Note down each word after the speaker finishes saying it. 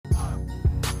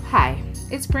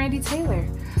it's Brandy Taylor.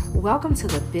 Welcome to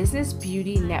the Business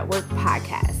Beauty Network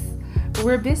podcast,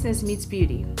 where business meets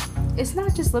beauty. It's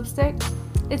not just lipstick,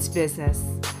 it's business.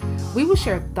 We will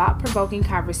share thought-provoking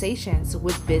conversations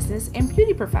with business and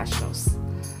beauty professionals.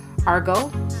 Our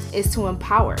goal is to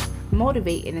empower,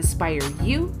 motivate, and inspire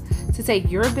you to take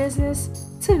your business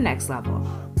to the next level.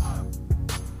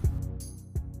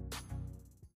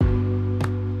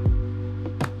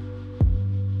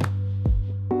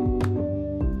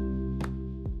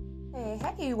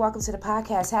 Hey, welcome to the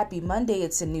podcast. Happy Monday.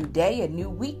 It's a new day, a new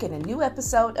week, and a new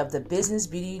episode of the Business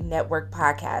Beauty Network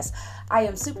podcast. I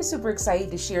am super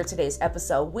excited to share today's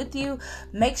episode with you.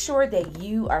 Make sure that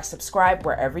you are subscribed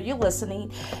wherever you're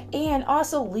listening, and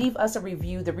also leave us a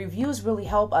review. The reviews really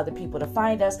help other people to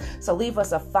find us, so leave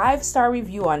us a 5-star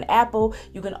review on Apple.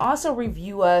 You can also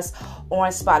review us on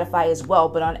Spotify as well,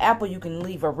 but on Apple you can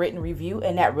leave a written review,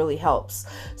 and that really helps.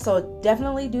 So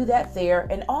definitely do that there,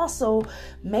 and also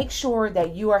make sure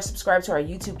that you are subscribed to our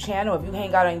YouTube channel. If you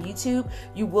hang out on YouTube,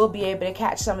 you will be able to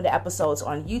catch some of the episodes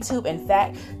on YouTube. In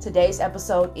fact, today's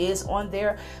episode is on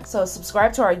there. So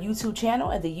subscribe to our YouTube channel,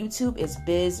 and the YouTube is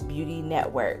Biz Beauty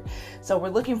Network. So we're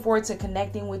looking forward to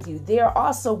connecting with you there.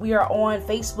 Also, we are on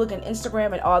Facebook and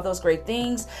Instagram and all those great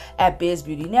things at Biz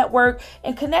Beauty Network,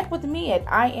 and connect with me at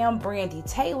I am Brandy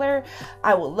Taylor.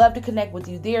 I would love to connect with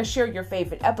you there. Share your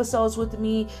favorite episodes with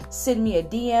me. Send me a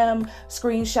DM,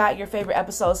 screenshot your favorite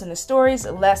episodes in the stories.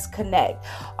 Let's connect.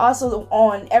 Also,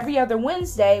 on every other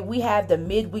Wednesday, we have the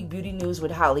Midweek Beauty News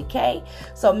with Holly K.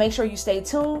 So make sure you stay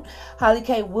tuned. Holly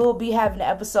K will be having an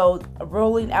episode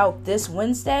rolling out this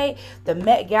Wednesday. The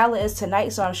Met Gala is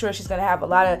tonight, so I'm sure she's going to have a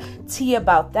lot of tea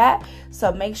about that.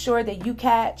 So make sure that you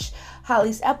catch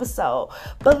Holly's episode.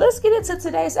 But let's get into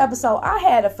today's episode. I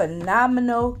had a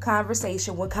phenomenal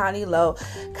conversation with Connie Lowe.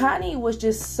 Connie was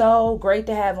just so great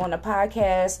to have on the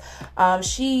podcast.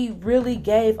 She really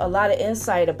gave a lot of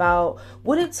insight about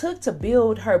what it took to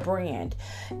build her brand.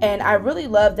 And I really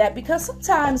love that, because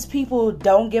sometimes people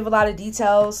don't give a lot of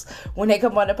details when they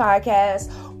come on the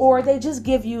podcast, or they just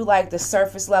give you like the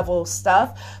surface level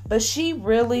stuff. But she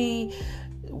really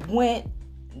went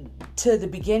to the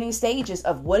beginning stages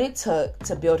of what it took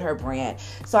to build her brand.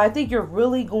 So I think you're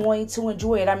really going to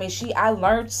enjoy it. I mean, I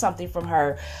learned something from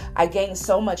her. I gained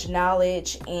so much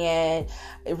knowledge, and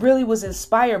it really was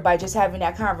inspired by just having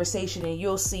that conversation, and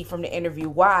you'll see from the interview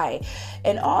why.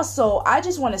 And also, I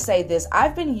just want to say this.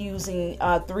 I've been using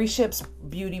 3 Ships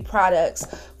Beauty products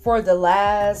for the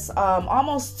last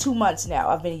almost 2 months now.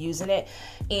 I've been using it,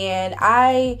 and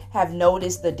I have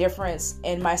noticed the difference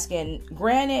in my skin.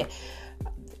 Granted,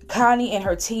 Connie and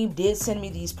her team did send me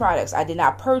these products. I did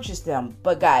not purchase them,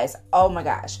 but guys, oh my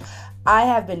gosh, I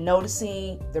have been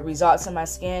noticing the results in my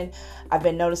skin. I've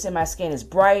been noticing my skin is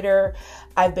brighter.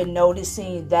 I've been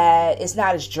noticing that it's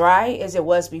not as dry as it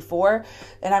was before.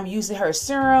 And I'm using her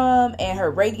serum and her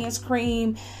radiance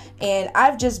cream, and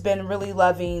I've just been really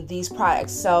loving these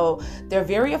products. So they're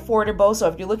very affordable. So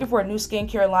if you're looking for a new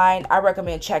skincare line, I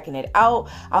recommend checking it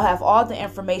out. I'll have all the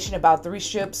information about 3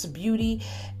 Ships Beauty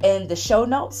in the show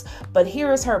notes. But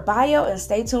here is her bio, and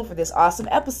stay tuned for this awesome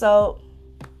episode.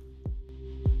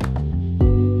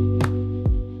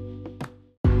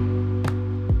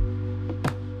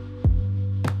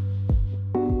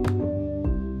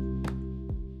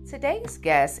 Today's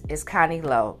guest is Connie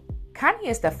Lowe. Connie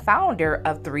is the founder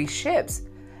of 3 Ships,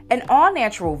 an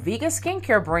all-natural vegan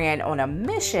skincare brand on a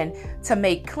mission to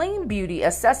make clean beauty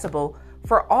accessible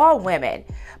for all women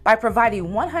by providing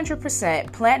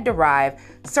 100% plant-derived,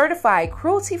 certified,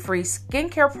 cruelty-free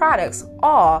skincare products,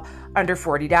 all under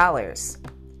 $40.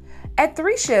 At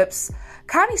 3 Ships,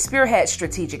 Connie spearheads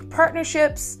strategic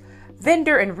partnerships,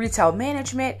 vendor and retail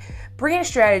management, brand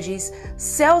strategies,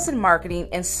 sales and marketing,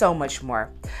 and so much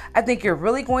more. I think you're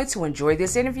really going to enjoy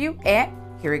this interview, and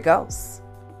here it goes.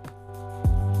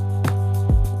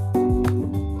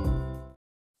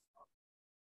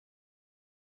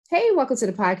 Hey, welcome to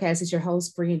the podcast. It's your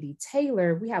host, Brandy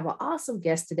Taylor. We have an awesome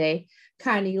guest today,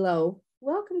 Connie Lowe.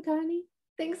 Welcome, Connie.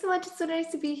 Thanks so much. It's so nice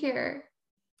to be here.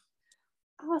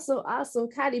 Awesome.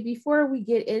 Connie, before we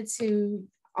get into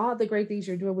all the great things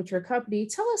you're doing with your company,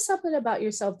 tell us something about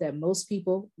yourself that most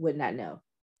people would not know.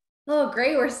 Oh,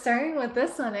 great. We're starting with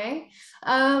this one, eh?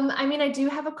 I do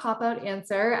have a cop-out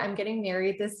answer. I'm getting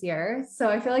married this year, so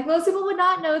I feel like most people would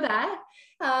not know that.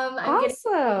 I'm getting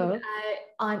married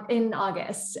in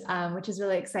August, which is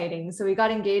really exciting. So we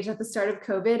got engaged at the start of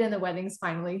COVID, and the wedding's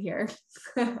finally here.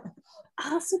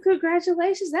 Awesome.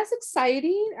 Congratulations. That's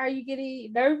exciting. Are you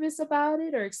getting nervous about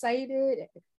it or excited?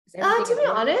 To be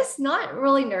honest, not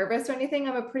really nervous or anything.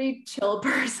 I'm a pretty chill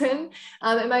person.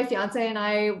 And my fiance and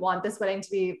I want this wedding to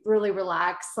be really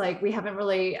relaxed. Like we haven't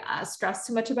really stressed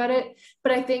too much about it.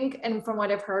 But I think, and from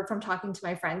what I've heard from talking to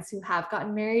my friends who have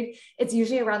gotten married, it's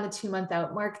usually around the 2 month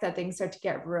out mark that things start to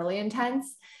get really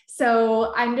intense.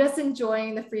 So I'm just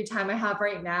enjoying the free time I have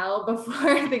right now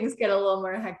before things get a little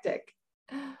more hectic.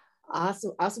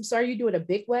 Awesome. Awesome. So are you doing a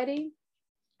big wedding?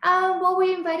 Well,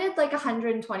 we invited like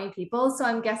 120 people, so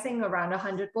I'm guessing around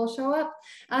 100 will show up.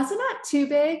 So not too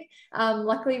big.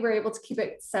 Luckily, we're able to keep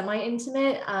it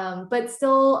semi-intimate, but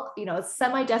still,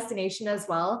 semi-destination as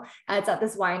well. It's at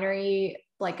this winery,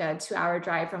 like a 2-hour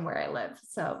drive from where I live.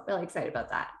 So really excited about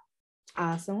that.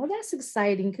 Awesome. Well, that's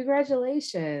exciting.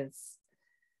 Congratulations.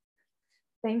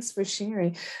 Thanks for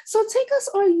sharing. So take us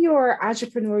on your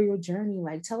entrepreneurial journey.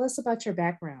 Like, tell us about your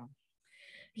background.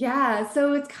 Yeah,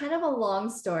 so it's kind of a long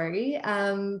story.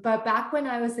 But back when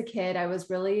I was a kid, I was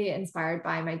really inspired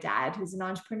by my dad, who's an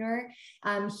entrepreneur.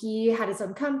 He had his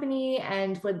own company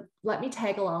and would let me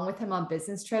tag along with him on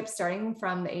business trips, starting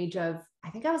from the age of, I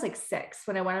think I was like 6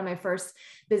 when I went on my first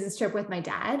business trip with my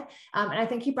dad. And I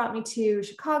think he brought me to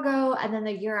Chicago. And then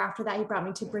the year after that, he brought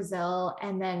me to Brazil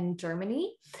and then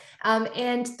Germany.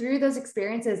 And through those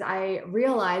experiences, I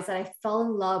realized that I fell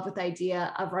in love with the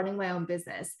idea of running my own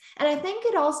business. And I think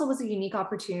it also was a unique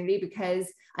opportunity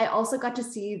because I also got to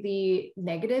see the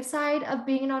negative side of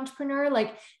being an entrepreneur,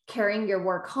 like carrying your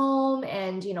work home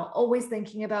and, always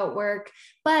thinking about work.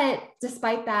 But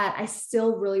despite that, I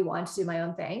still really wanted to do my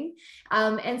own thing.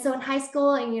 And so in high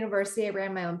school and university, I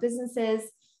ran my own businesses.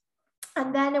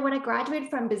 And then when I graduated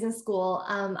from business school,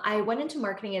 I went into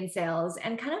marketing and sales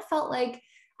and kind of felt like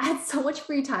I had so much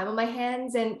free time on my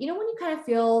hands. And, when you kind of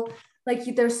feel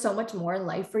like there's so much more in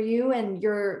life for you and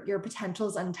your potential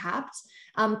is untapped.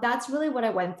 That's really what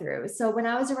I went through. So when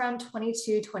I was around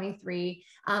 22, 23,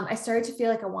 I started to feel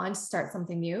like I wanted to start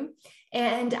something new.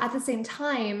 And at the same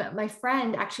time, my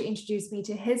friend actually introduced me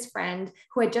to his friend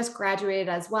who had just graduated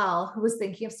as well, who was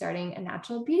thinking of starting a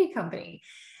natural beauty company.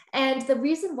 And the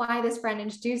reason why this friend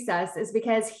introduced us is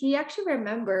because he actually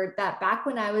remembered that back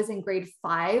when I was in grade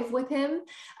 5 with him,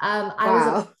 I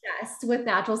was obsessed with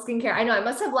natural skincare. I know I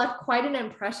must have left quite an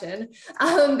impression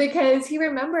because he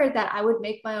remembered that I would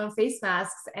make my own face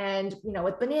masks and,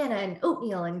 with banana and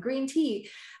oatmeal and green tea.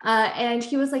 And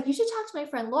he was like, you should talk to my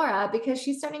friend Laura because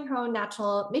she's starting her own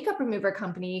natural makeup remover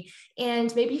company.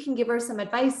 And maybe you can give her some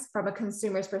advice from a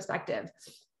consumer's perspective.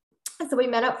 So we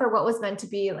met up for what was meant to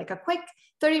be like a quick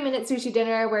 30-minute sushi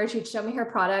dinner where she'd show me her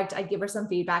product. I'd give her some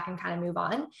feedback and kind of move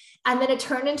on. And then it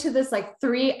turned into this like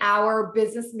 3-hour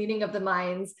business meeting of the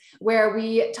minds where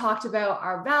we talked about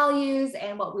our values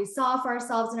and what we saw for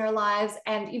ourselves in our lives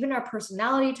and even our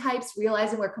personality types,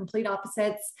 realizing we're complete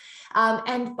opposites.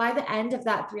 And by the end of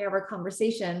that 3-hour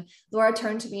conversation, Laura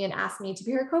turned to me and asked me to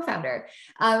be her co-founder.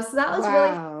 So that was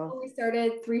really when we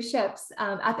started Three Ships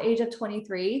at the age of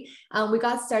 23. We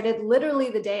got started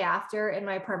literally the day after in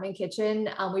my apartment kitchen.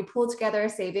 We pulled together a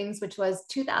savings, which was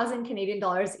 2,000 Canadian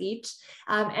dollars each,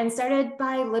 and started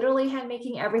by literally hand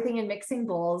making everything in mixing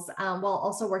bowls while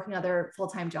also working other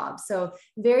full-time jobs. So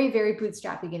very, very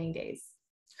bootstrap beginning days.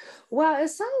 Well, it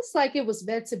sounds like it was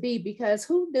meant to be because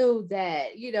who knew that,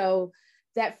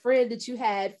 that friend that you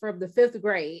had from the 5th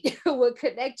grade would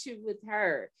connect you with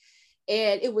her.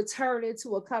 And it would turn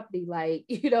into a company, like,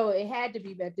 it had to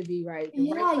be meant to be, right?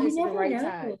 The right place at the right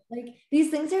time. Like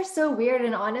these things are so weird.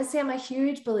 And honestly, I'm a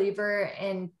huge believer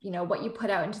in, what you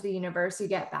put out into the universe, you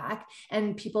get back,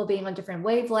 and people being on different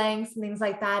wavelengths and things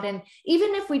like that. And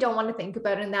even if we don't want to think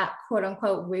about it in that quote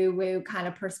unquote woo-woo kind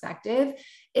of perspective,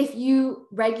 if you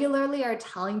regularly are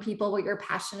telling people what you're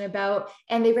passionate about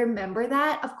and they remember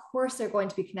that, of course, they're going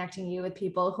to be connecting you with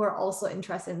people who are also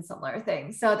interested in similar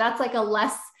things. So that's like a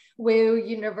less woo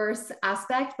universe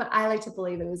aspect, but I like to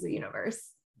believe it was the universe.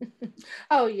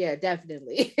 Oh yeah,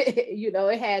 definitely.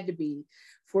 It had to be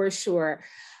for sure.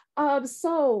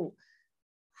 So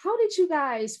how did you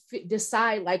guys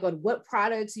decide like on what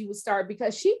products you would start?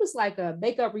 Because she was like a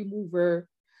makeup remover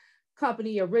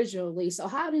company originally. So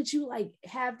how did you like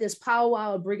have this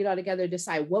powwow and bring it all together,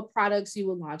 decide what products you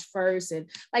would launch first, and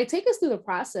like take us through the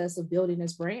process of building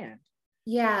this brand?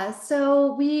 Yeah,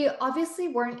 so we obviously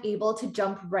weren't able to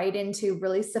jump right into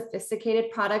really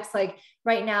sophisticated products. Like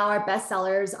right now, our best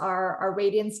sellers are our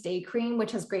Radiance Day Cream,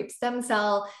 which has grape stem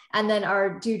cell, and then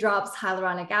our Dewdrops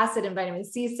hyaluronic acid and vitamin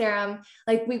C serum.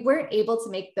 Like we weren't able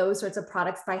to make those sorts of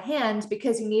products by hand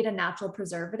because you need a natural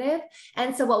preservative.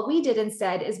 And so what we did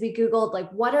instead is we Googled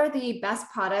like, what are the best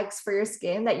products for your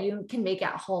skin that you can make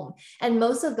at home? And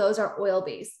most of those are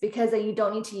oil-based because then you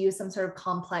don't need to use some sort of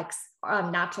complex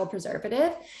natural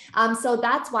preservative. So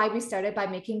that's why we started by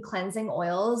making cleansing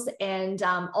oils, and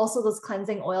also those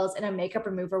cleansing oils in a makeup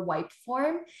remover wipe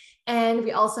form. And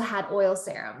we also had oil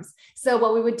serums. So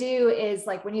what we would do is,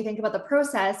 like, when you think about the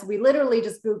process, we literally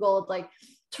just Googled like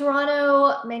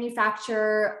Toronto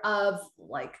manufacturer of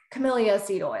like camellia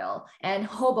seed oil and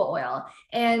jojoba oil.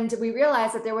 And we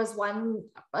realized that there was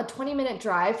a 20-minute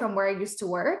drive from where I used to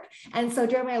work. And so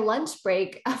during my lunch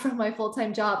break from my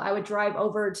full-time job, I would drive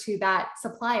over to that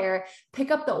supplier,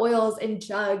 pick up the oils in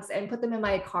jugs and put them in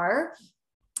my car.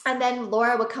 And then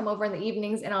Laura would come over in the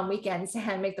evenings and on weekends to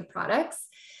hand make the products.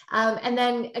 And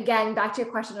then again, back to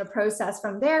your question of process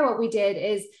from there, what we did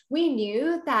is we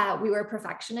knew that we were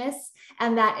perfectionists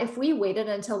and that if we waited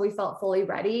until we felt fully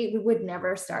ready, we would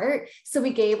never start. So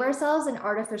we gave ourselves an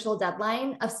artificial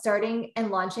deadline of starting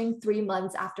and launching 3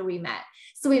 months after we met.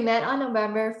 So we met on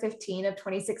November 15 of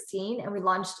 2016 and we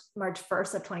launched March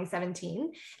 1st of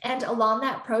 2017. And along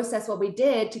that process, what we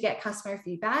did to get customer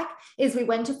feedback is we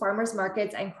went to farmers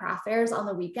markets and craft fairs on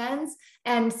the weekends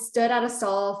and stood at a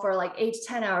stall for like 8 to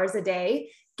 10 hours a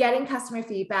day, getting customer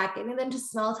feedback, getting them to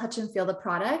smell, touch, and feel the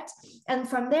product. And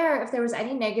from there, if there was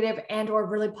any negative and or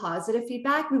really positive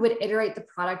feedback, we would iterate the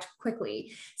product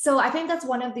quickly. So I think that's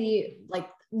one of the like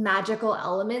magical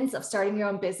elements of starting your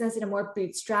own business in a more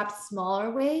bootstrapped,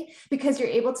 smaller way, because you're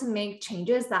able to make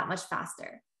changes that much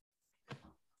faster.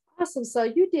 Awesome. So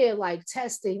you did like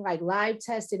testing, like live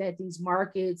testing at these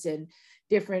markets and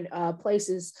different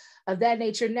places of that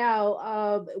nature.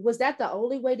 Now, was that the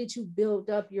only way that you build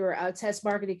up your test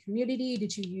marketing community?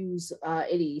 Did you use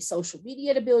any social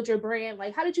media to build your brand?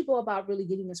 Like, how did you go about really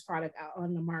getting this product out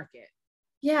on the market?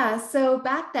 Yeah, so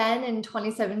back then in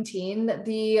 2017,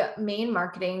 the main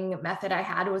marketing method I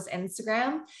had was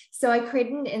Instagram. So I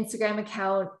created an Instagram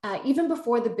account even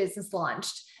before the business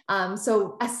launched.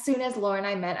 So as soon as Laura and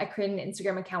I met, I created an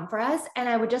Instagram account for us, and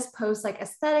I would just post like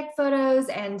aesthetic photos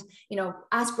and,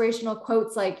 aspirational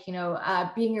quotes like,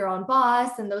 being your own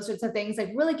boss and those sorts of things,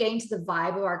 like really getting to the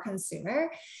vibe of our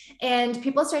consumer. And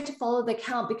people started to follow the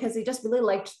account because they just really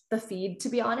liked the feed, to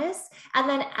be honest. And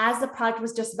then as the product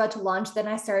was just about to launch, then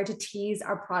I started to tease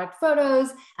our product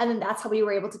photos. And then that's how we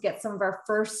were able to get some of our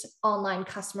first online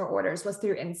customer orders, was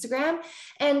through Instagram.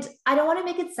 And I don't want to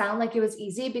make it sound like it was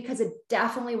easy, because it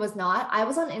definitely was not. I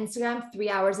was on Instagram 3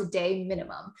 hours a day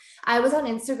minimum. I was on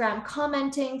Instagram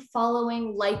commenting,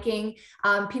 following, liking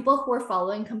people who were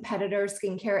following competitor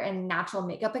skincare and natural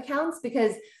makeup accounts,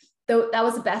 because that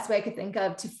was the best way I could think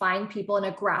of to find people in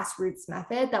a grassroots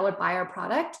method that would buy our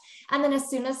product. And then as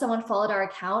soon as someone followed our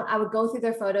account, I would go through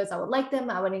their photos, I would like them,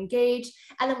 I would engage.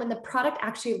 And then when the product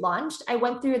actually launched, I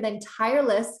went through the entire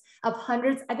list of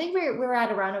hundreds. I think we were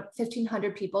at around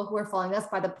 1,500 people who were following us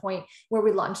by the point where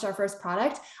we launched our first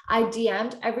product. I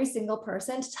DM'd every single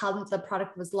person to tell them the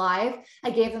product was live.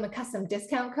 I gave them a custom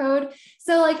discount code.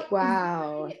 So like,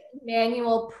 wow,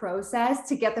 manual process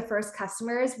to get the first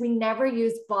customers. We never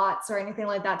used bots or anything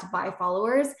like that to buy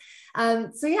followers.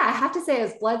 So yeah, I have to say it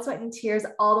was blood, sweat, and tears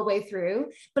all the way through,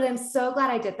 but I'm so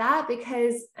glad I did that,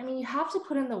 because you have to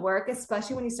put in the work,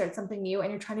 especially when you start something new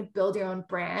and you're trying to build your own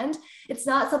brand. It's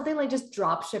not something like just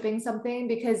drop shipping something,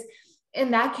 because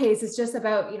in that case, it's just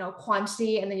about,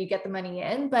 quantity and then you get the money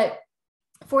in. But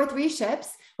for 3 Ships,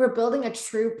 we're building a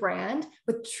true brand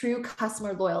with true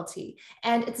customer loyalty.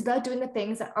 And it's about doing the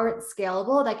things that aren't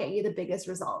scalable that get you the biggest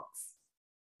results.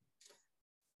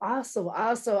 Awesome.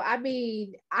 I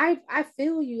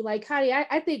feel you, like, Connie,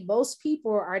 I think most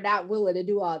people are not willing to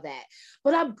do all that,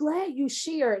 but I'm glad you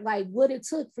shared like what it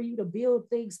took for you to build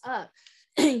things up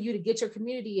and you to get your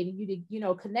community and you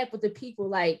to, connect with the people.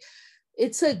 Like,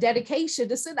 it took dedication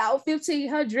to send out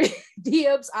 1,500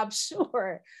 DMs, I'm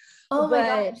sure. Oh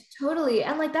my gosh, totally.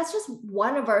 And like, that's just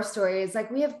one of our stories.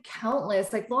 Like, we have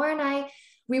countless. Like, Laura and I,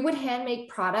 we would hand make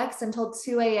products until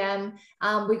 2 a.m.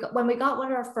 When we got one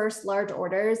of our first large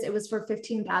orders, it was for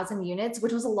 15,000 units,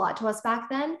 which was a lot to us back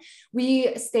then.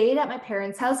 We stayed at my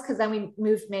parents' house because then we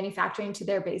moved manufacturing to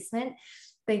their basement.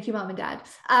 Thank you, Mom and Dad.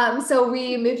 So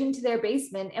we moved into their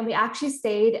basement and we actually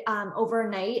stayed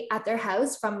overnight at their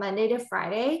house from Monday to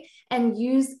Friday and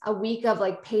used a week of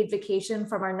like paid vacation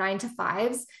from our 9 to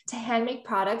 5s to hand make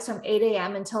products from 8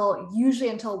 a.m. usually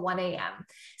until 1 a.m.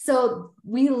 So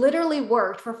we literally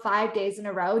worked for 5 days in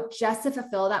a row just to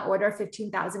fulfill that order of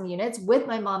 15,000 units with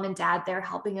my mom and dad there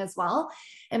helping as well.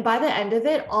 And by the end of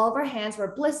it, all of our hands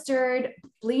were blistered,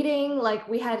 bleeding. Like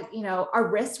we had,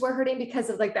 our wrists were hurting because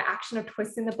of like the action of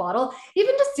twisting twisting the bottle.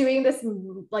 Even just doing this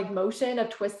like motion of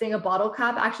twisting a bottle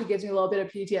cap actually gives me a little bit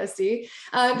of PTSD,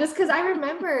 just because I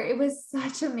remember it was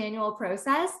such a manual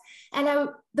process. And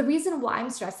the reason why I'm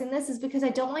stressing this is because I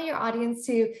don't want your audience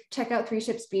to check out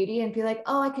 3Ships Beauty and be like,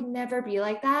 oh, I could never be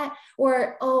like that.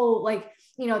 Or, oh, like,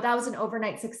 you know, that was an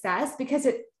overnight success, because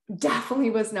it definitely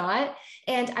was not.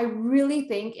 And I really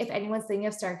think if anyone's thinking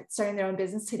of starting their own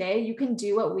business today, you can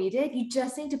do what we did. You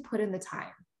just need to put in the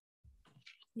time.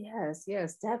 Yes,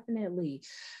 yes, definitely.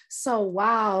 So,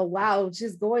 wow.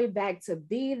 Just going back to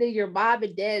being in your mom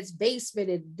and dad's basement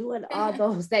and doing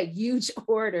all that huge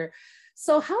order.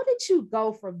 So how did you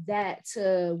go from that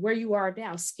to where you are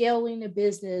now, scaling the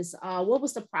business? What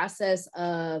was the process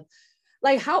of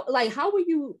how were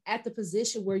you at the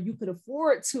position where you could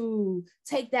afford to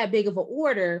take that big of an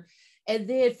order? And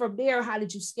then from there, how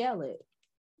did you scale it?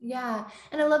 Yeah.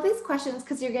 And I love these questions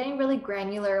because you're getting really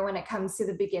granular when it comes to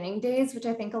the beginning days, which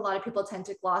I think a lot of people tend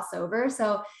to gloss over.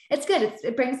 So it's good.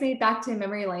 It brings me back to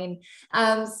memory lane.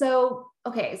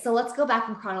 Okay, so let's go back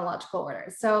in chronological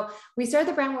order. So we started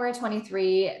the brand when we were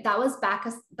 23. That was back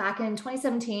in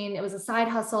 2017. It was a side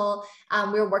hustle.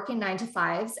 We were working 9 to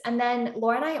 5s. And then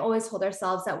Laura and I always told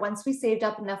ourselves that once we saved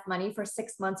up enough money for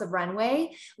 6 months of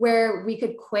runway where we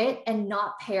could quit and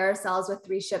not pay ourselves with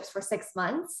 3Ships for 6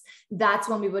 months, that's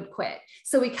when we would quit.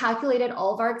 So we calculated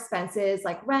all of our expenses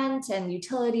like rent and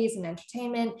utilities and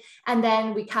entertainment. And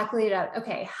then we calculated out,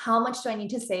 okay, how much do I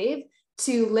need to save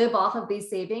to live off of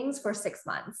these savings for 6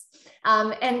 months.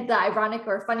 And the ironic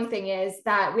or funny thing is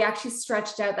that we actually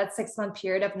stretched out that 6-month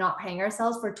period of not paying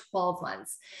ourselves for 12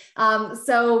 months.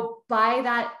 So by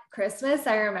that Christmas,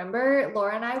 I remember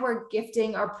Laura and I were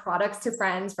gifting our products to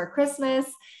friends for Christmas.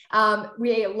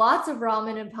 We ate lots of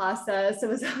ramen and pasta. So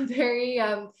it was a very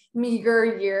meager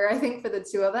year, I think, for the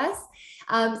two of us.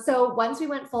 So once we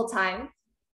went full time,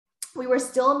 we were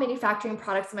still manufacturing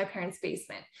products in my parents'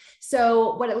 basement.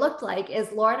 So what it looked like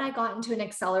is Laura and I got into an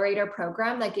accelerator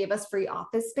program that gave us free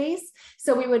office space.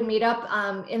 So we would meet up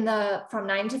from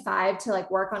 9 to 5 to like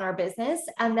work on our business.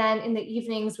 And then in the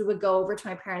evenings, we would go over to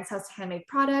my parents' house to handmake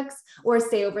products or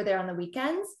stay over there on the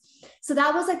weekends. So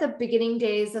that was like the beginning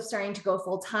days of starting to go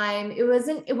full time. It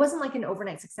wasn't like an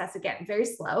overnight success, again, very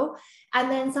slow.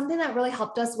 And then something that really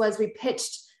helped us was we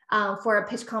pitched for a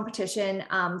pitch competition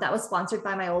that was sponsored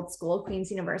by my old school,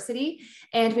 Queen's University.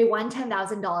 And we won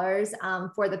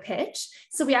 $10,000 for the pitch.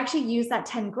 So we actually used that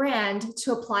 10 grand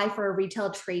to apply for a retail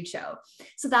trade show.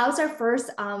 So that was our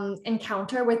first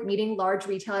encounter with meeting large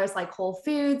retailers like Whole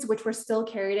Foods, which were still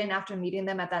carried in after meeting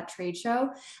them at that trade show.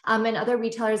 And other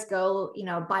retailers go,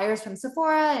 buyers from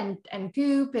Sephora and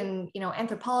Goop and,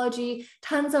 Anthropologie,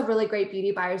 tons of really great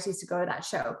beauty buyers used to go to that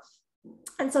show.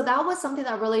 And so that was something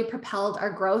that really propelled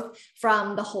our growth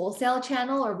from the wholesale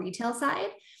channel or retail side.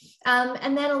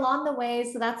 And then along the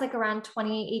way, so that's like around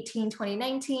 2018,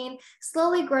 2019,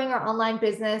 slowly growing our online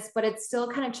business, but it's still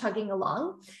kind of chugging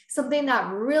along. Something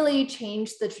that really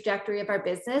changed the trajectory of our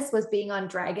business was being on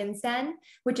Dragon's Den,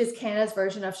 which is Canada's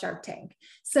version of Shark Tank.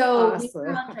 So awesome. We were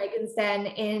on Dragon's Den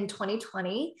in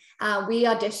 2020. We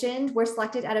auditioned, we're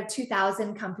selected out of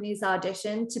 2,000 companies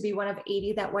auditioned to be one of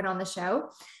 80 that went on the show.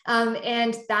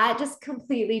 And that just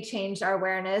completely changed our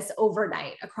awareness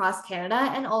overnight across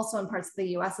Canada and also in parts of the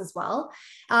US as well.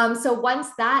 So once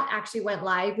that actually went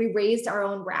live, we raised our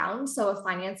own round. So a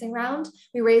financing round,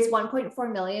 we raised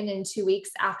 1.4 million in 2 weeks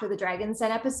after the Dragon's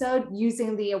Den episode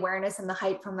using the awareness and the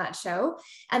hype from that show.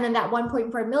 And then that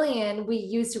 1.4 million we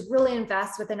used to really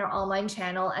invest within our online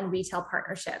channel and retail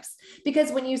partnerships.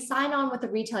 Because when you sign on with a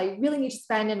retailer, you really need to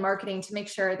spend in marketing to make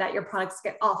sure that your products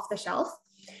get off the shelf.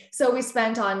 So we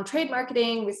spent on trade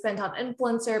marketing, we spent on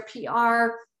influencer,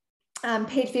 PR,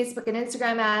 paid Facebook and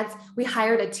Instagram ads. We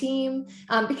hired a team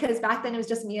because back then it was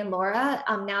just me and Laura.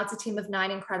 Now it's a team of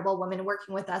 9 incredible women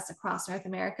working with us across North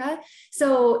America.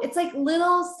 So it's like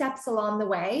little steps along the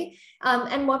way.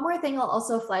 And one more thing I'll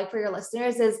also flag for your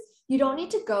listeners is you don't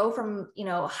need to go from,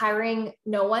 hiring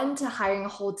no one to hiring a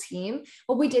whole team.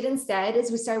 What we did instead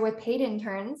is we started with paid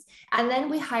interns, and then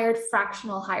we hired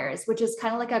fractional hires, which is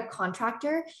kind of like a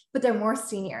contractor, but they're more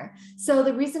senior. So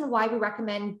the reason why we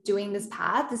recommend doing this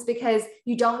path is because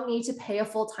you don't need to pay a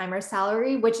full-timer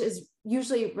salary, which is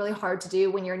usually really hard to do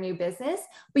when you're a new business,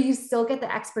 but you still get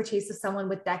the expertise of someone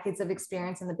with decades of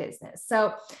experience in the business.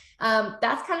 So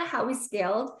that's kind of how we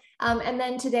scaled. And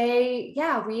then today,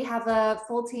 we have a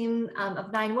full team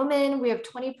of 9 women. We have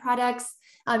 20 products.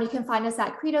 You can find us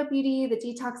at Credo Beauty, the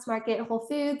Detox Market, Whole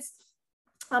Foods.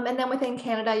 And then within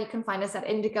Canada, you can find us at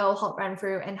Indigo, Holt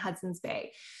Renfrew, and Hudson's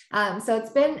Bay. So it's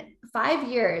been 5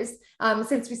 years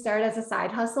since we started as a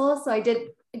side hustle. So I did,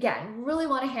 again, really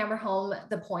want to hammer home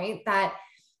the point that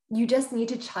you just need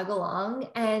to chug along.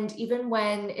 And even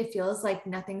when it feels like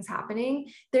nothing's happening,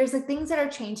 there's like things that are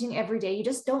changing every day. You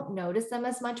just don't notice them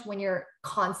as much when you're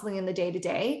constantly in the day to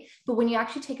day. But when you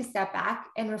actually take a step back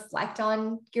and reflect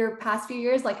on your past few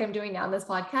years, like I'm doing now in this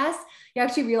podcast, you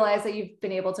actually realize that you've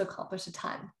been able to accomplish a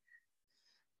ton.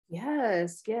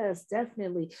 Yes,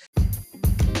 definitely.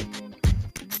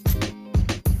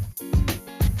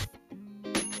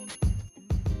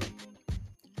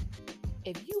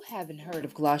 If you haven't heard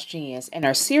of Gloss Genius and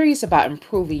are serious about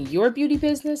improving your beauty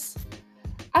business,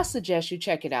 I suggest you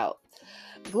check it out.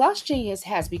 Gloss Genius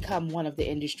has become one of the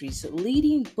industry's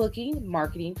leading booking,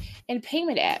 marketing, and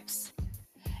payment apps.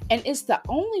 And it's the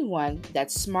only one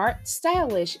that's smart,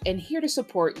 stylish, and here to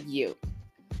support you.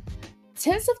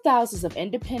 Tens of thousands of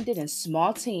independent and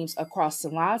small teams across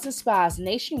salons and spas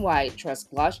nationwide trust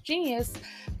Gloss Genius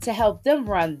to help them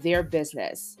run their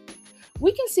business.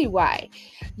 We can see why.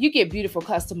 You get beautiful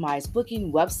customized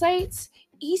booking websites,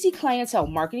 easy clientele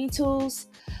marketing tools,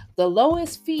 the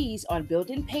lowest fees on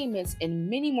built-in payments, and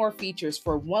many more features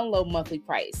for one low monthly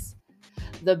price.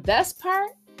 The best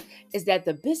part is that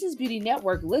the Business Beauty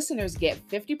Network listeners get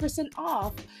 50%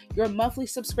 off your monthly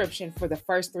subscription for the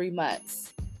first 3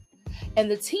 months.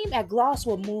 And the team at Gloss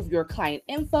will move your client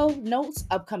info, notes,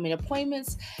 upcoming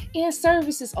appointments, and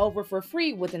services over for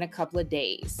free within a couple of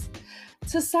days.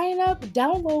 To sign up,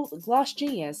 download Gloss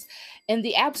Genius in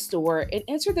the App Store and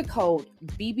enter the code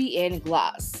BBN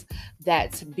Gloss.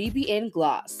 That's BBN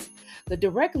Gloss. The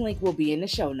direct link will be in the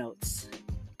show notes.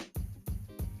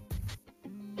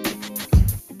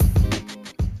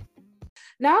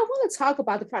 Now I want to talk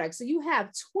about the products. So you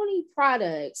have 20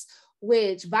 products,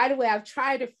 which, by the way, I've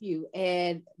tried a few,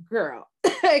 and girl,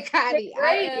 Connie,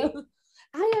 I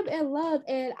am in love.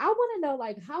 And I want to know,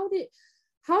 like, how do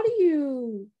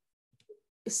you,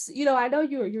 I know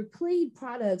your clean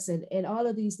products and all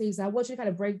of these things. I want you to kind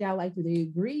of break down like the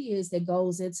ingredients that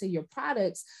goes into your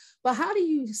products, but how do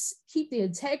you keep the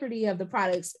integrity of the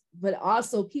products, but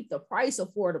also keep the price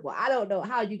affordable? I don't know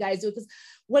how you guys do it, because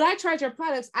when I tried your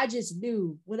products, I just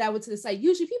knew when I went to the site,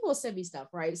 usually people will send me stuff,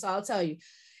 right? So I'll tell you.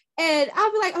 And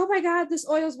I'll be like, oh my God, this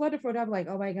oil is wonderful. And I'm like,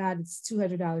 oh my God, it's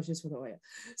 $200 just for the oil.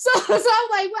 So I'm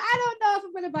like, well, I don't know if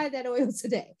I'm going to buy that oil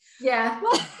today. Yeah.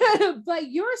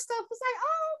 But your stuff was like,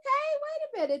 oh, okay,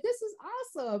 wait a minute. This is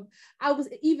awesome. I was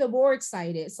even more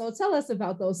excited. So tell us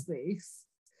about those things.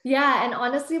 Yeah. And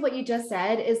honestly, what you just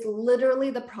said is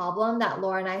literally the problem that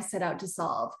Laura and I set out to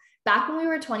solve. Back when we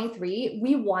were 23,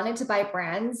 we wanted to buy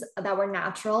brands that were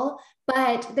natural,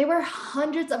 but they were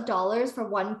hundreds of dollars for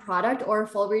one product or a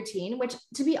full routine, which,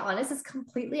 to be honest, is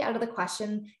completely out of the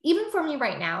question, even for me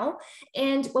right now.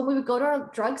 And when we would go to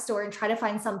our drugstore and try to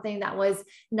find something that was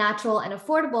natural and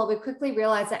affordable, we quickly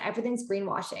realized that everything's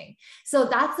greenwashing. So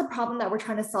that's the problem that we're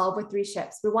trying to solve with 3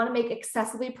 Ships. We want to make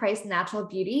accessibly priced natural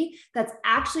beauty that's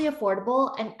actually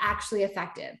affordable and actually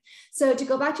effective. So to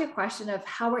go back to your question of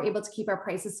how we're able to keep our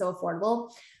prices so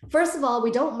affordable, first of all,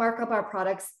 we don't mark up our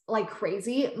products like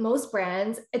crazy. Most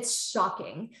brands, it's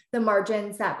shocking the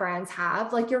margins that brands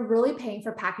have. Like, you're really paying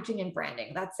for packaging and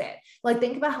branding. That's it. Like,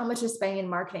 think about how much you're spending in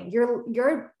marketing.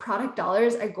 Your product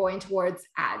dollars are going towards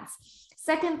ads.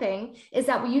 Second thing is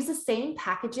that we use the same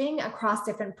packaging across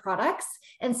different products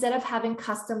instead of having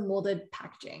custom molded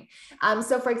packaging.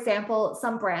 So for example,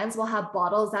 some brands will have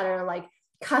bottles that are like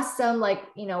custom, like,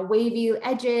 wavy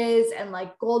edges and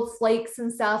like gold flakes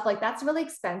and stuff. Like, that's really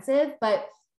expensive, but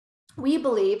we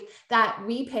believe that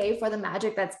we pay for the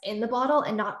magic that's in the bottle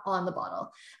and not on the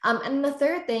bottle. And the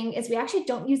third thing is we actually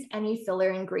don't use any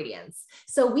filler ingredients.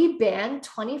 So we ban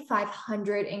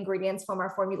 2,500 ingredients from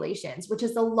our formulations, which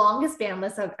is the longest ban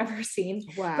list I've ever seen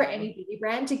for any beauty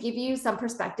brand. To give you some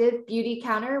perspective, Beauty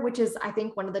Counter, which is, I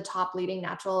think, one of the top leading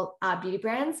natural beauty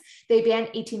brands, they ban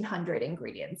 1,800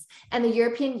 ingredients. And the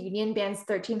European Union bans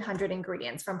 1,300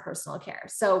 ingredients from personal care.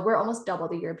 So we're almost double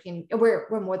the European,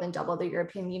 we're more than double the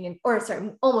European Union,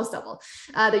 almost double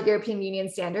the European Union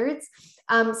standards.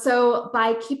 So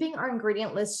by keeping our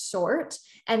ingredient list short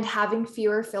and having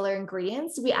fewer filler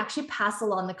ingredients, we actually pass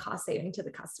along the cost saving to the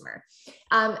customer.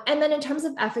 And then in terms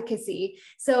of efficacy,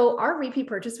 so our repeat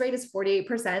purchase rate is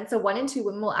 48%. So 1 in 2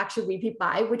 women will actually repeat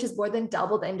buy, which is more than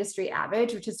double the industry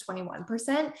average, which is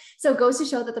 21%. So it goes to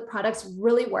show that the products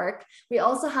really work. We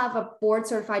also have a board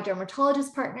certified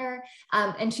dermatologist partner,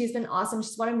 and she's been awesome.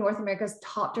 She's one of North America's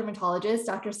top dermatologists,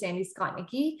 Dr. Sandy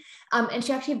Scott-Nicky. And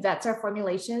she actually vets our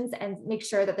formulations and makes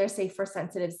sure that they're safe for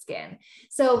sensitive skin.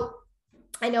 So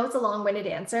I know it's a long-winded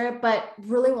answer, but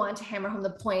really want to hammer home the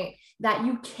point that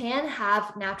you can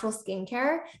have natural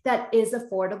skincare that is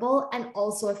affordable and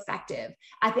also effective.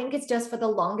 I think it's just for the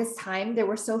longest time, there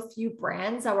were so few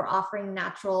brands that were offering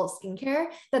natural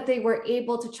skincare that they were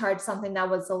able to charge something that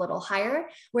was a little higher.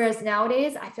 Whereas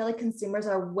nowadays, I feel like consumers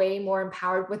are way more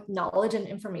empowered with knowledge and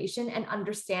information and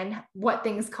understand what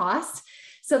things cost.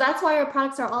 So that's why our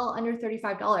products are all under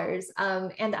 $35,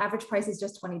 and the average price is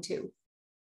just $22.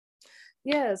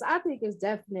 Yes, I think it's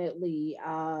definitely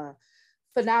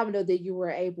phenomenal that you were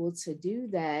able to do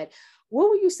that. What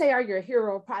would you say are your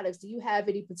hero products? Do you have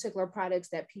any particular products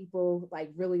that people like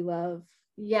really love?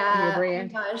 Yeah, Your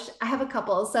brand? oh my gosh, I have a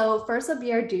couple. So first will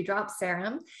be our Dewdrop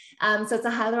Serum. So it's a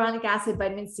hyaluronic acid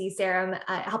vitamin C serum. It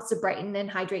helps to brighten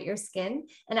and hydrate your skin.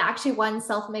 And it actually won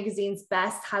Self Magazine's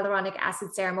Best Hyaluronic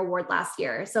Acid Serum Award last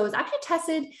year. So it was actually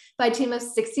tested by a team of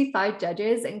 65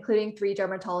 judges, including 3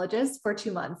 dermatologists for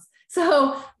 2 months.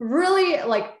 So really,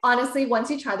 like, honestly, once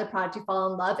you try the product, you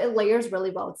fall in love. It layers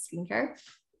really well with skincare.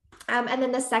 And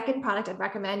then the second product I'd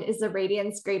recommend is the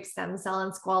Radiance Grape Stem Cell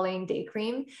and Squalane Day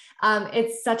Cream.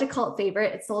 It's such a cult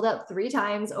favorite. It's sold out 3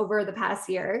 times over the past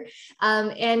year.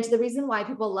 And the reason why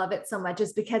people love it so much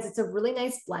is because it's a really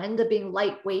nice blend of being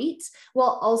lightweight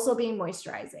while also being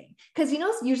moisturizing. Because, you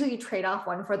know, usually you trade off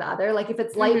one for the other. Like if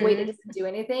it's lightweight, it doesn't do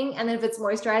anything. And then if it's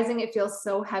moisturizing, it feels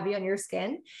so heavy on your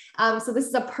skin. So this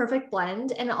is a perfect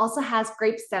blend. And it also has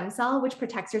grape stem cell, which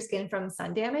protects your skin from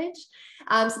sun damage.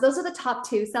 So those are the top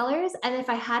 2 sellers. And if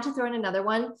I had to throw in another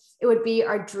one, it would be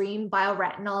our Dream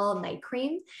Bioretinol Night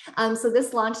Cream. So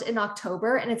this launched in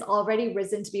October and it's already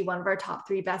risen to be one of our top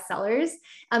 3 bestsellers.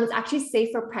 It's actually safe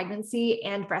for pregnancy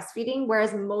and breastfeeding,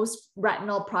 whereas most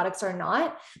retinol products are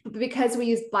not. But because we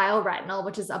use bioretinol,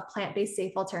 which is a plant-based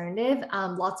safe alternative,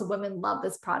 lots of women love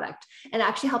this product and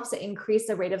actually helps to increase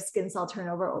the rate of skin cell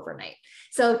turnover overnight.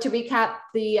 So to recap,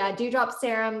 the Dewdrop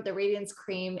Serum, the Radiance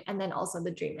Cream, and then also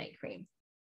the Dream Night Cream.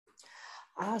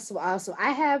 Awesome, awesome.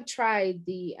 I have tried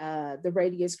the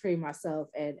Radiance Cream myself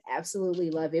and absolutely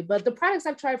love it. But the products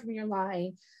I've tried from your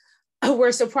line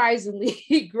were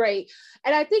surprisingly great.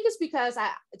 And I think it's because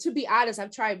to be honest,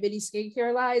 I've tried many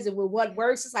skincare lines, and when one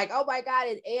works, it's like, oh my God,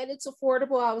 and it's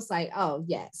affordable. I was like, oh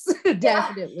yes,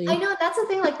 definitely. I know, that's the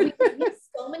thing. Like we get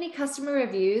so many customer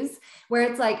reviews where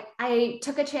it's like, I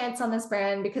took a chance on this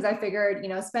brand because I figured, you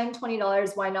know, spend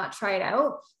 $20, why not try it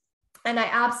out? And I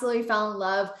absolutely fell in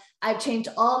love. I've changed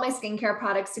all my skincare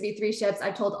products to be 3 ships.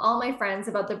 I've told all my friends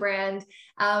about the brand.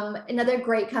 Another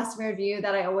great customer review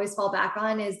that I always fall back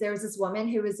on is there was this woman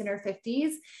who was in her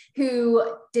 50s who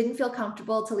didn't feel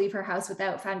comfortable to leave her house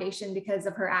without foundation because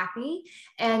of her acne.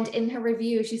 And in her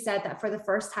review, she said that for the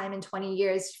first time in 20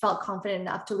 years, she felt confident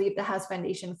enough to leave the house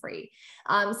foundation free.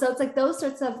 So it's like those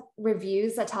sorts of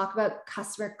reviews that talk about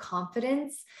customer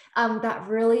confidence that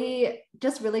really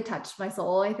touched my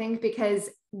soul, I think, because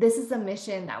this is the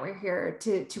mission that we're here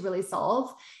to really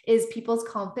solve, is people's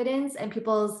confidence and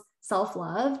people's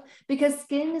self-love, because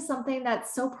skin is something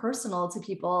that's so personal to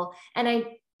people. And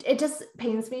it just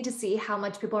pains me to see how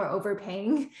much people are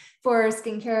overpaying for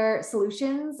skincare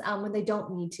solutions when they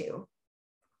don't need to.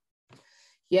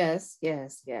 Yes.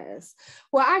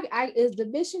 Well, the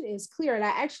mission is clear.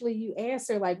 And you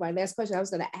answered like my next question. I was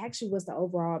going to ask you what's the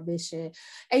overall mission.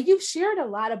 And you've shared a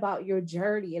lot about your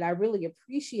journey, and I really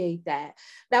appreciate that.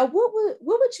 Now, what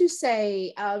would you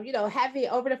say, having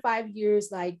over the 5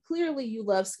 years, like clearly you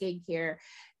love skincare,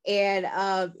 and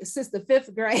since the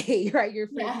 5th grade, right, you're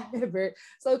a member,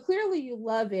 so clearly you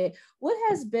love it. What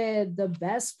has been the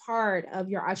best part of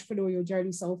your entrepreneurial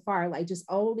journey so far? Like just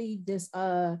owning this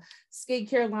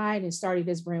skincare line and starting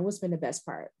this brand, what's been the best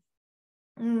part?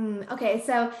 Okay,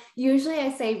 so usually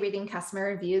I say reading customer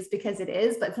reviews because it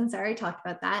is, but since I already talked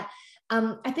about that,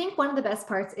 I think one of the best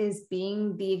parts is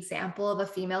being the example of a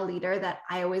female leader that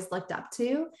I always looked up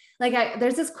to. Like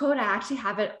there's this quote, I actually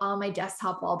have it on my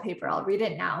desktop wallpaper. I'll read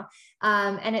it now.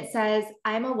 And it says,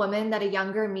 I'm a woman that a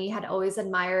younger me had always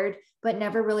admired, but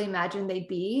never really imagined they'd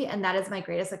be. And that is my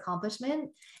greatest accomplishment.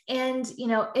 And, you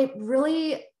know, it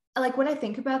really, like when I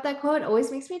think about that quote, it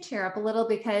always makes me tear up a little,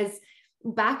 because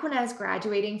back when I was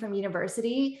graduating from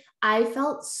university, I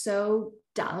felt so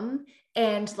dumb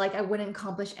and like I wouldn't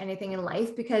accomplish anything in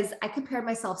life because I compared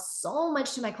myself so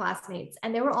much to my classmates,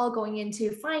 and they were all going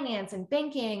into finance and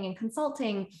banking and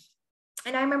consulting.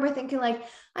 And I remember thinking like,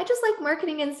 I just like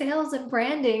marketing and sales and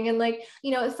branding. And like,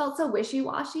 it felt so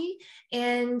wishy-washy.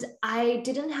 And I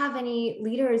didn't have any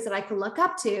leaders that I could look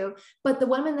up to. But the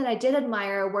women that I did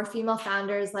admire were female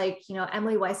founders like,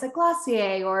 Emily Weiss at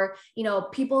Glossier, or,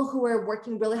 people who were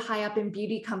working really high up in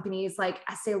beauty companies like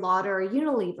Estee Lauder or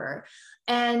Unilever.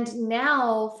 And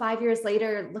now 5 years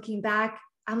later, looking back,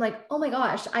 I'm like, oh my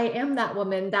gosh, I am that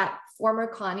woman that former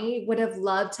Connie would have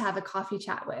loved to have a coffee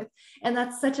chat with. And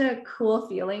that's such a cool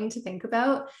feeling to think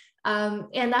about.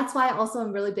 And that's why also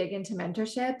I'm really big into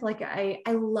mentorship. Like I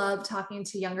love talking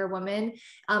to younger women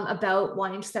about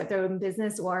wanting to start their own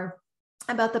business or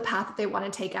about the path that they want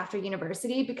to take after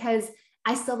university, because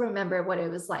I still remember what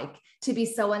it was like to be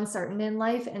so uncertain in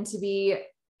life and to be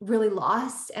really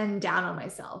lost and down on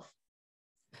myself.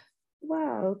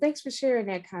 Wow, thanks for sharing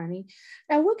that, Connie.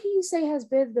 Now, what can you say has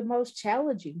been the most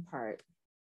challenging part?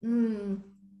 I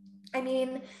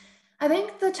mean, I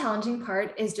think the challenging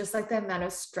part is just like the amount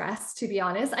of stress, to be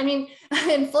honest. I mean,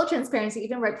 in full transparency,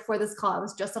 even right before this call, I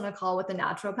was just on a call with a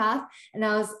naturopath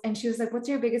and she was like, what's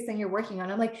your biggest thing you're working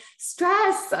on? I'm like,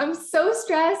 stress. I'm so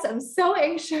stressed. I'm so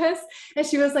anxious. And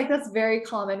she was like, that's very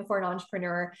common for an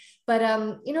entrepreneur. But,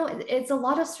 it's a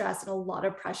lot of stress and a lot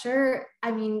of pressure.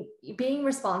 I mean, being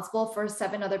responsible for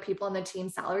 7 other people on the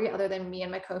team's salary, other than me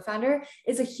and my co-founder,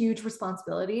 is a huge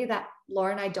responsibility that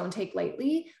Laura and I don't take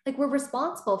lightly. Like, we're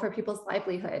responsible for people's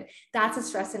livelihood. That's a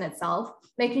stress in itself.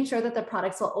 Making sure that the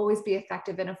products will always be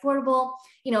effective and affordable.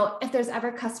 If there's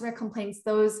ever customer complaints,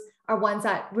 those are ones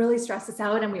that really stress us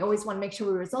out. And we always want to make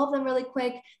sure we resolve them really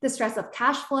quick. The stress of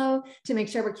cash flow to make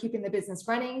sure we're keeping the business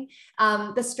running.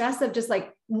 The stress of just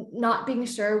like not being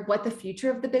sure what the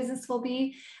future of the business will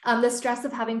be. The stress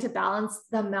of having to balance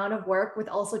the amount of work with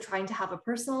also trying to have a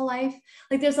personal life.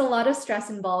 Like, there's a lot of stress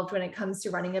involved when it comes to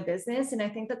running a business. And I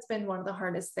think that's been one of the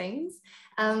hardest things.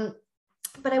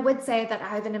 But I would say that I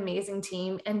have an amazing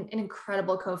team and an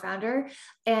incredible co-founder.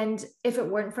 And if it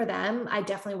weren't for them, I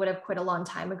definitely would have quit a long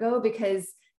time ago,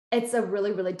 because it's a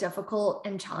really, really difficult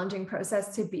and challenging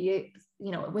process to be,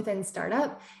 within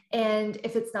startup. And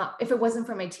if it wasn't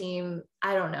for my team,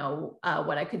 I don't know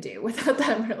what I could do without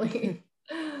them, really.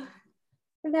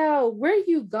 Now, where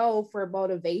you go for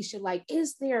motivation, like, do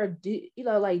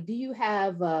you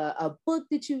have a book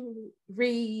that you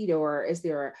read, or is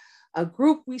there a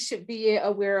group we should be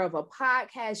aware of, a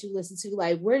podcast you listen to?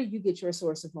 Like, where do you get your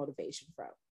source of motivation from?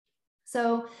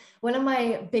 So one of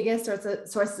my biggest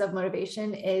sources of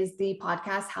motivation is the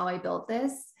podcast, How I Built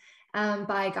This,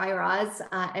 by Guy Raz,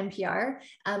 NPR.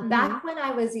 Back when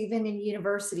I was even in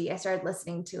university, I started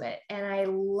listening to it, and I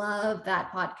love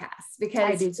that podcast because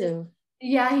I do too.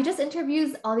 Yeah, he just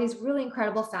interviews all these really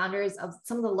incredible founders of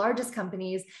some of the largest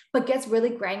companies, but gets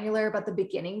really granular about the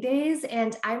beginning days.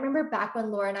 And I remember back when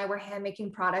Laura and I were hand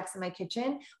making products in my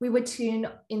kitchen, we would tune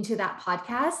into that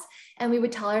podcast and we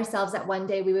would tell ourselves that one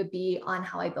day we would be on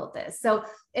How I Built This. So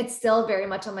it's still very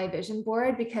much on my vision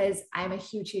board because I'm a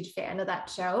huge, huge fan of that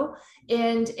show.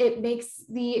 And it makes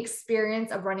the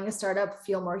experience of running a startup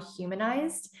feel more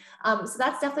humanized. So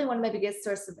that's definitely one of my biggest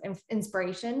sources of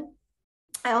inspiration.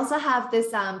 I also have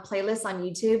this playlist on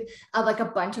YouTube of like a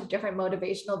bunch of different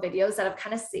motivational videos that I've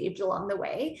kind of saved along the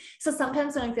way. So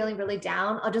sometimes when I'm feeling really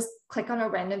down, I'll just click on a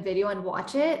random video and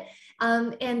watch it.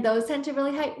 And those tend to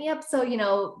really hype me up. So,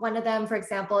 one of them, for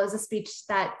example, is a speech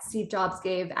that Steve Jobs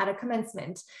gave at a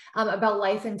commencement about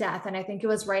life and death. And I think it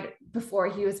was right before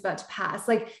he was about to pass.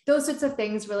 Like, those sorts of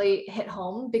things really hit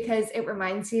home because it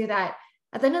reminds you that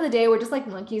at the end of the day, we're just like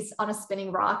monkeys on a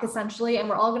spinning rock, essentially, and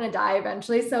we're all going to die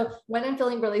eventually. So when I'm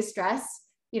feeling really stressed,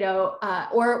 or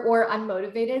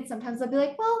unmotivated, sometimes I'll be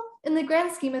like, well, in the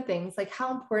grand scheme of things, like,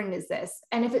 how important is this?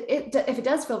 And if it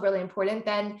does feel really important,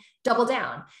 then double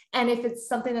down. And if it's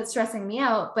something that's stressing me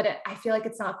out, but I feel like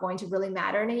it's not going to really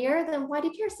matter in a year, then why do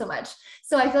you care so much?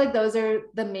 So I feel like those are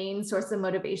the main source of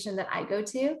motivation that I go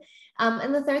to.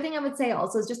 And the third thing I would say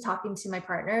also is just talking to my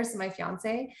partner, so my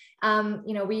fiance.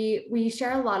 We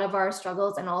share a lot of our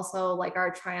struggles and also like our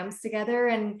triumphs together,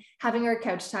 and having our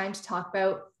couch time to talk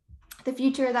about the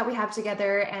future that we have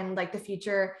together and like the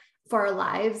future for our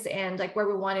lives and like where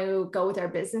we want to go with our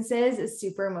businesses is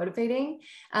super motivating.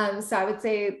 So I would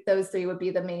say those 3 would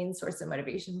be the main source of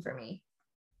motivation for me.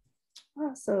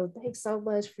 Awesome. Thanks so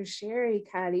much for sharing,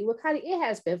 Connie. Well, Connie, it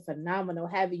has been phenomenal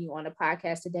having you on the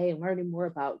podcast today and learning more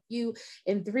about you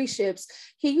and 3Ships.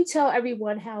 Can you tell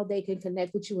everyone how they can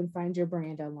connect with you and find your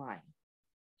brand online?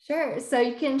 Sure. So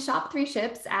you can shop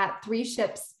 3Ships at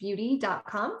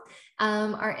 3shipsbeauty.com.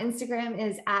 Our Instagram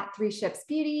is at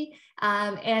 3shipsbeauty.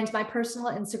 And my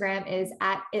personal Instagram is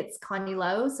at It's Connie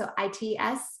Lowe. So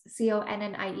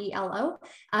ITSCONNIELO.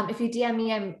 If you DM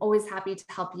me, I'm always happy to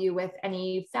help you with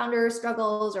any founder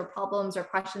struggles or problems or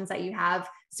questions that you have.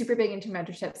 Super big into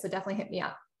mentorship. So definitely hit me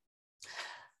up.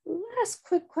 Last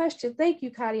quick question. Thank you,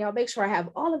 Connie. I'll make sure I have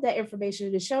all of that information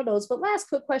in the show notes. But last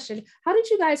quick question. How did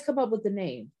you guys come up with the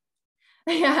name?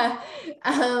 Yeah.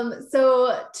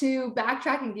 So to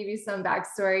backtrack and give you some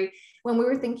backstory, when we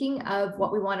were thinking of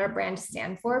what we want our brand to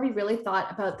stand for, we really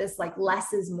thought about this like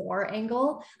less is more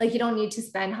angle. Like you don't need to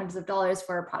spend hundreds of dollars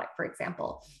for a product, for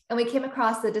example. And we came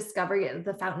across the discovery of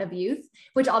the Fountain of Youth,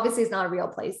 which obviously is not a real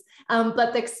place.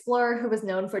 But the explorer who was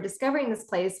known for discovering this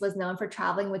place was known for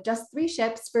traveling with just 3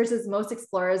 ships versus most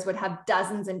explorers would have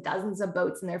dozens and dozens of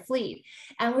boats in their fleet.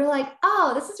 And we're like,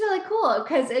 oh, this is really cool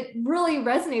because it really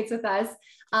resonates with us.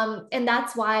 And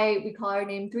that's why we call our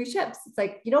name 3 Ships. It's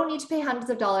like, you don't need to pay hundreds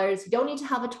of dollars. You don't need to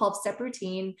have a 12-step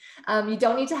routine. You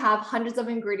don't need to have hundreds of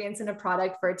ingredients in a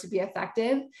product for it to be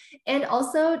effective. And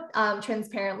also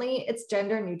transparently, it's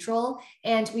gender neutral.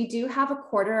 And we do have a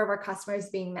quarter of our customers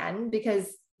being men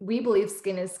because we believe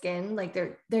skin is skin. Like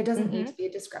there doesn't need to be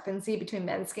a discrepancy between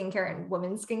men's skincare and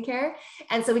women's skincare.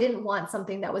 And so we didn't want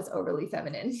something that was overly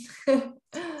feminine.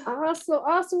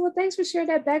 Awesome. Well, thanks for sharing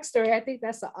that backstory. I think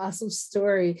that's an awesome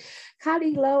story.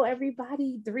 Connie Lowe,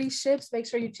 everybody, 3 Ships. Make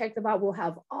sure you check them out. We'll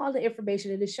have all the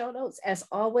information in the show notes. As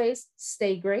always,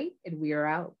 stay great, and we are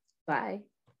out. Bye.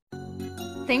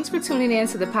 Thanks for tuning in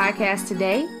to the podcast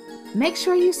today. Make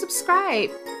sure you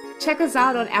subscribe. Check us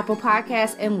out on Apple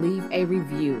Podcasts and leave a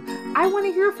review. I want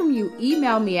to hear from you.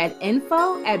 Email me at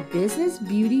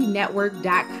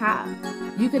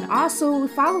info@businessbeautynetwork.com. You can also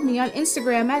follow me on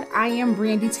Instagram at I am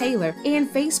Brandy Taylor and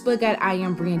Facebook at I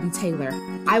am Brandy Taylor.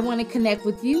 I want to connect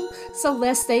with you, so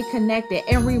let's stay connected.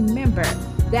 And remember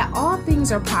that all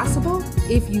things are possible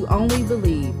if you only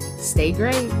believe. Stay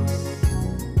great.